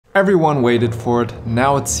Everyone waited for it,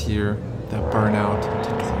 now it's here, the burnout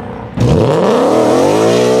tutorial.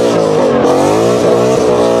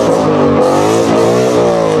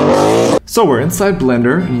 So we're inside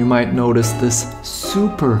Blender, and you might notice this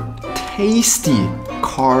super tasty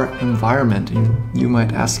car environment. You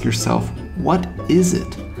might ask yourself, what is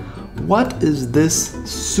it? What is this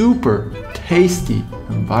super tasty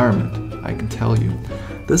environment? I can tell you.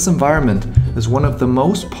 This environment is one of the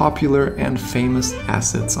most popular and famous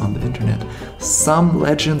assets on the internet. Some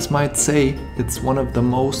legends might say it's one of the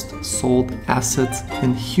most sold assets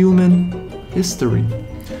in human history.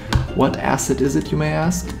 What asset is it, you may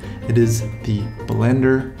ask? It is the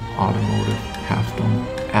Blender Automotive Half-Dome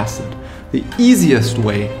asset. The easiest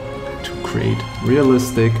way to create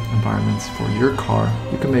realistic environments for your car.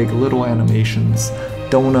 You can make little animations,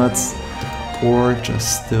 donuts, or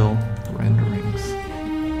just still renderings.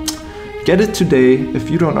 Get it today.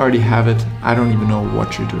 If you don't already have it, I don't even know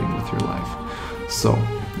what you're doing with your life. So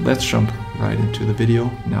let's jump right into the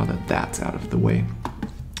video now that that's out of the way.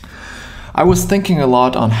 I was thinking a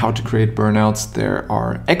lot on how to create burnouts. There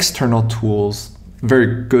are external tools,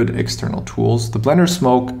 very good external tools. The Blender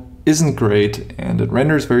Smoke isn't great and it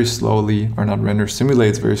renders very slowly, or not renders,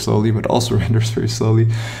 simulates very slowly, but also renders very slowly.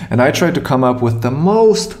 And I tried to come up with the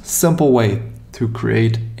most simple way to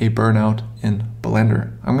create a burnout in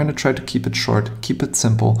Blender. I'm going to try to keep it short, keep it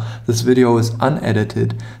simple. This video is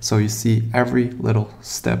unedited, so you see every little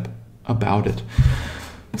step about it.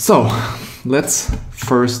 So let's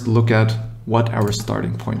first look at what our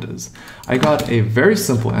starting point is. I got a very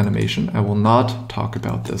simple animation. I will not talk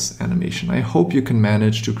about this animation. I hope you can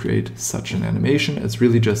manage to create such an animation. It's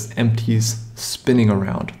really just empties spinning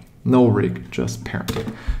around. No rig, just parent.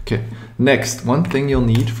 Okay, next, one thing you'll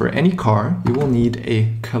need for any car, you will need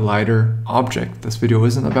a collider object. This video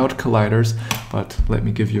isn't about colliders, but let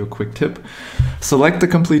me give you a quick tip. Select the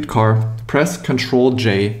complete car, press Ctrl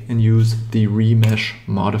J and use the remesh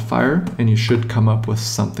modifier, and you should come up with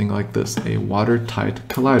something like this, a watertight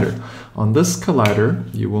collider. On this collider,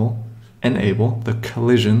 you will enable the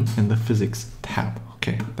collision in the physics tab.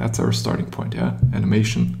 Okay, that's our starting point, yeah?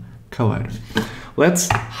 Animation, collider. Let's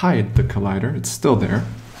hide the collider, it's still there.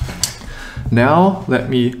 Now let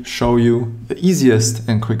me show you the easiest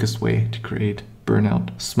and quickest way to create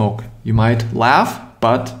burnout smoke. You might laugh,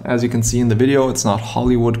 but as you can see in the video, it's not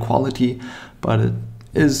Hollywood quality, but it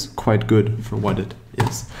is quite good for what it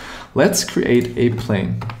is. Let's create a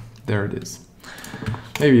plane. There it is.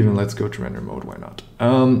 Maybe even let's go to render mode, why not?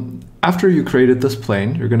 After you created this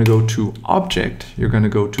plane, you're going to go to Object, you're going to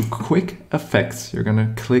go to Quick Effects, you're going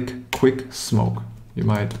to click Quick Smoke. You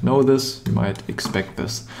might know this, you might expect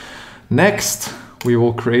this. Next, we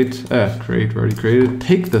will take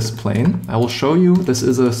this plane. I will show you, this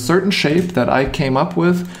is a certain shape that I came up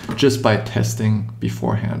with just by testing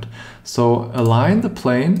beforehand. So align the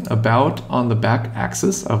plane about on the back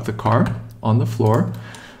axis of the car on the floor.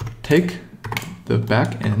 Take the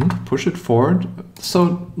back end, push it forward so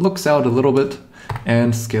it looks out a little bit,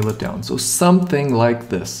 and scale it down. So something like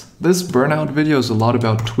this. This burnout video is a lot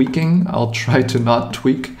about tweaking. I'll try to not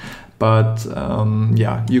tweak, but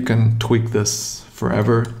yeah, you can tweak this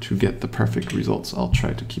forever to get the perfect results. I'll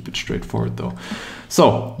try to keep it straightforward though.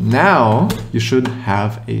 So now you should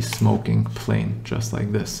have a smoking plane just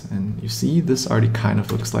like this. And you see this already kind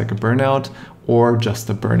of looks like a burnout or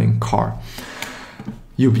just a burning car.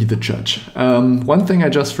 You be the judge. One thing I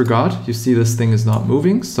just forgot, you see this thing is not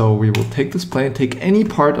moving, so we will take this plane, take any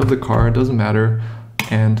part of the car, it doesn't matter,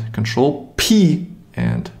 and Control P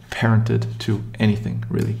and parent it to anything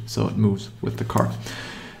really, so it moves with the car.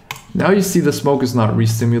 Now you see the smoke is not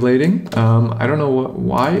re-simulating. I don't know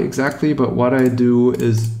why exactly, but what I do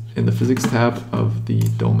is in the physics tab of the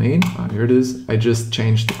domain, here it is, I just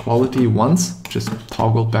changed the quality once, just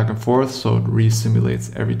toggled back and forth, so it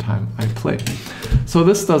re-simulates every time I play. So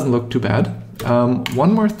this doesn't look too bad.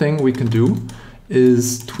 One more thing we can do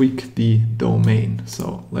is tweak the domain.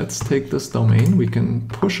 So let's take this domain, we can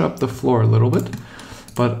push up the floor a little bit,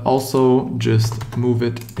 but also just move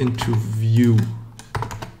it into view,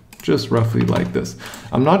 just roughly like this.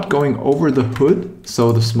 I'm not going over the hood,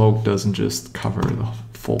 so the smoke doesn't just cover the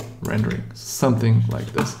full rendering, something like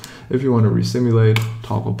this. If you want to resimulate,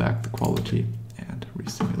 toggle back the quality and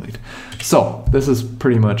resimulate. So this is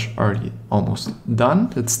pretty much already almost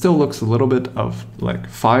done. It still looks a little bit of like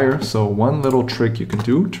fire. So one little trick you can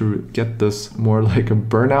do to get this more like a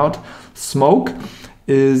burnout smoke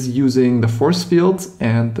is using the force fields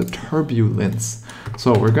and the turbulence.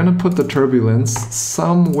 So we're going to put the turbulence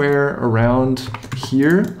somewhere around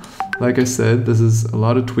here. Like I said, this is a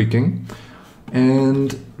lot of tweaking.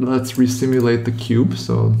 And let's resimulate the cube.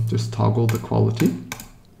 So just toggle the quality.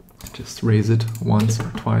 just raise it once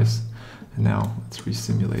or twice, and now let's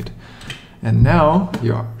resimulate. And now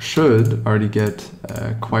you should already get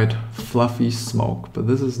quite fluffy smoke, but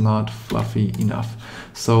this is not fluffy enough.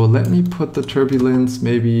 So let me put the turbulence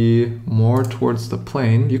maybe more towards the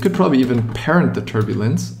plane. You could probably even parent the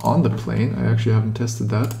turbulence on the plane. I actually haven't tested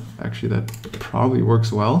that. Actually, that probably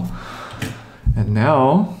works well. And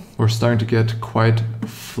now we're starting to get quite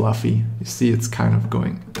fluffy. You see, it's kind of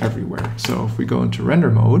going everywhere. So if we go into render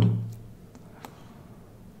mode,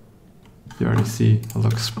 you already see it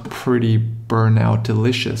looks pretty burnout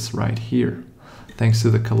delicious right here. Thanks to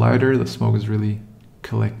the collider, the smoke is really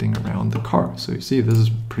collecting around the car. So you see, this is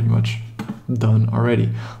pretty much done already.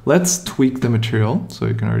 Let's tweak the material so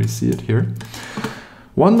you can already see it here.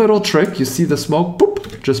 One little trick, you see the smoke,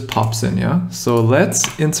 boop, just pops in, yeah? So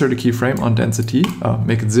let's insert a keyframe on density,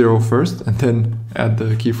 make it 0 first, and then add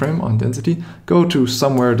the keyframe on density. Go to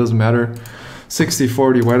somewhere, it doesn't matter, 60,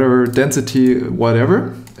 40, whatever, density,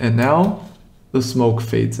 whatever. And now the smoke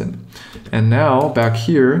fades in. And now back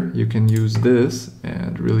here, you can use this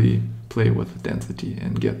and really play with the density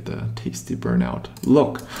and get the tasty burnout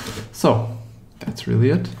look. So that's really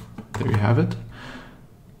it. There you have it.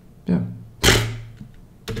 Yeah,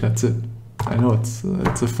 that's it. I know it's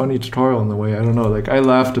a funny tutorial in a way. I don't know, like I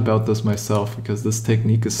laughed about this myself because this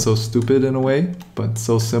technique is so stupid in a way, but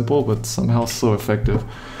so simple, but somehow so effective.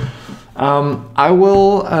 I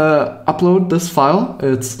will upload this file.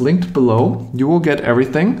 It's linked below. You will get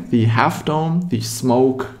everything, the half dome, the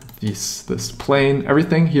smoke, this plane,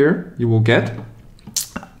 everything here you will get,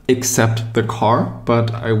 except the car,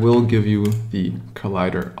 but I will give you the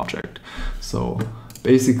collider object. So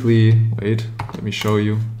basically, wait, let me show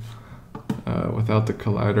you. Without the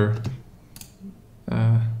collider,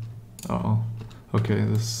 okay,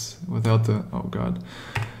 this without the, oh god,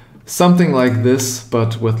 something like this,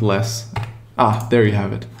 but with less. There you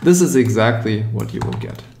have it. This is exactly what you will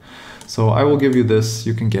get. So I will give you this,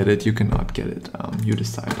 you can get it, you cannot get it, you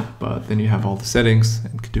decide. But then you have all the settings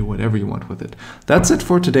and can do whatever you want with it. That's it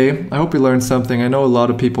for today. I hope you learned something. I know a lot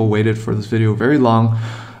of people waited for this video very long.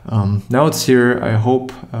 Now it's here. I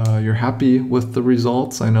hope you're happy with the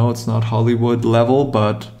results. I know it's not Hollywood level,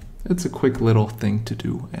 but it's a quick little thing to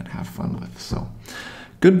do and have fun with. So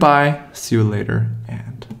goodbye, see you later,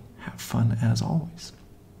 and have fun as always.